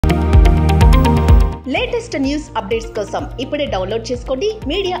Latest news updates కోసం ఇప్పుడే download చేసుకోండి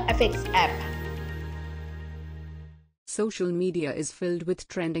media effects app. Social media is filled with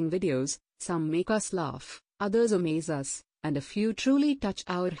trending videos. Some make us laugh, others amaze us, and a few truly touch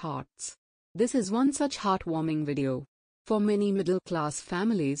our hearts. This is one such heartwarming video. For many middle-class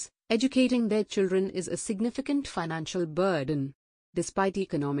families, educating their children is a significant financial burden. Despite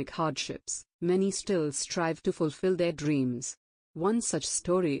economic hardships, many still strive to fulfill their dreams. One such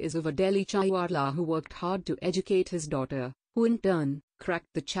story is of a Delhi Chaiwala who worked hard to educate his daughter, who in turn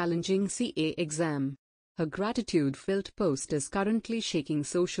cracked the challenging CA exam. Her gratitude-filled post is currently shaking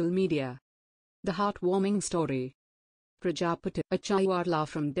social media. The heartwarming story. Prajapati, a Chaiwala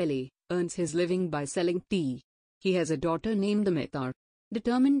from Delhi, earns his living by selling tea. He has a daughter named Amita.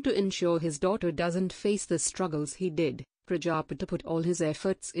 Determined to ensure his daughter doesn't face the struggles he did, Prajapati put all his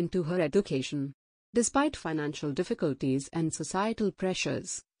efforts into her education. Despite financial difficulties and societal pressures,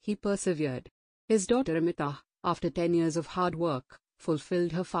 he persevered. His daughter Amita, after 10 years of hard work,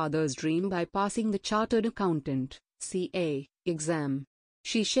 fulfilled her father's dream by passing the Chartered Accountant (CA) exam.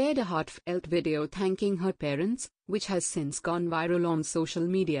 She shared a heartfelt video thanking her parents, which has since gone viral on social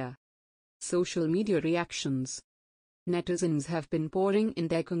media. Social media reactions. Netizens have been pouring in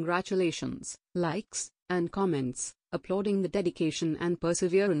their congratulations, likes, and comments, applauding the dedication and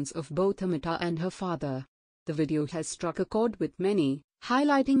perseverance of both Amita and her father. The video has struck a chord with many,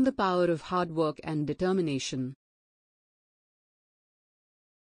 highlighting the power of hard work and determination.